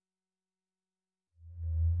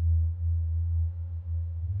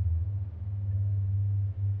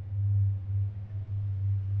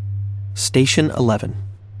Station 11.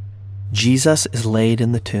 Jesus is laid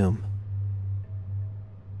in the tomb.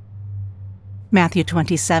 Matthew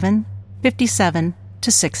 27, 57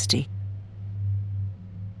 to 60.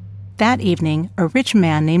 That evening, a rich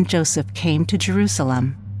man named Joseph came to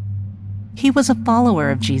Jerusalem. He was a follower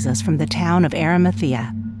of Jesus from the town of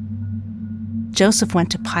Arimathea. Joseph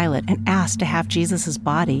went to Pilate and asked to have Jesus'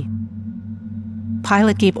 body.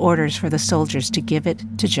 Pilate gave orders for the soldiers to give it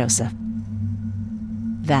to Joseph.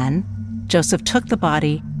 Then, Joseph took the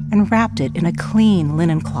body and wrapped it in a clean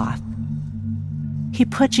linen cloth. He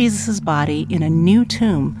put Jesus' body in a new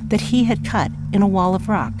tomb that he had cut in a wall of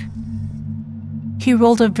rock. He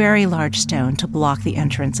rolled a very large stone to block the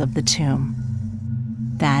entrance of the tomb.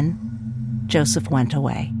 Then, Joseph went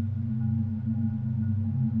away.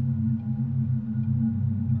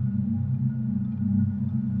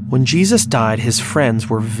 When Jesus died, his friends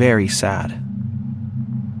were very sad.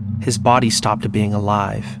 His body stopped being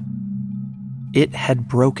alive. It had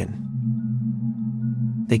broken.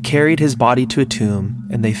 They carried his body to a tomb,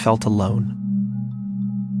 and they felt alone.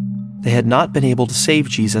 They had not been able to save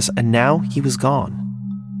Jesus, and now he was gone.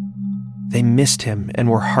 They missed him and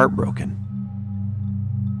were heartbroken.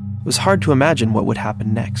 It was hard to imagine what would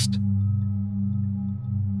happen next.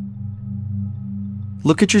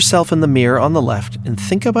 Look at yourself in the mirror on the left and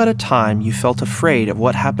think about a time you felt afraid of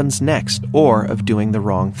what happens next or of doing the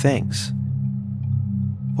wrong things.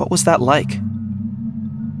 What was that like?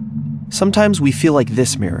 Sometimes we feel like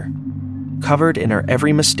this mirror, covered in our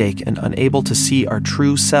every mistake and unable to see our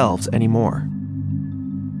true selves anymore.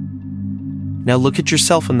 Now look at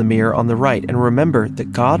yourself in the mirror on the right and remember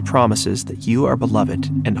that God promises that you are beloved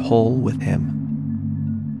and whole with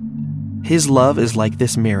Him. His love is like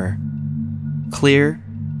this mirror, clear,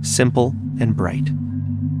 simple, and bright.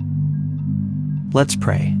 Let's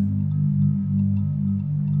pray.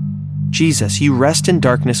 Jesus, you rest in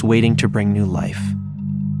darkness waiting to bring new life.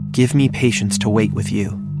 Give me patience to wait with you.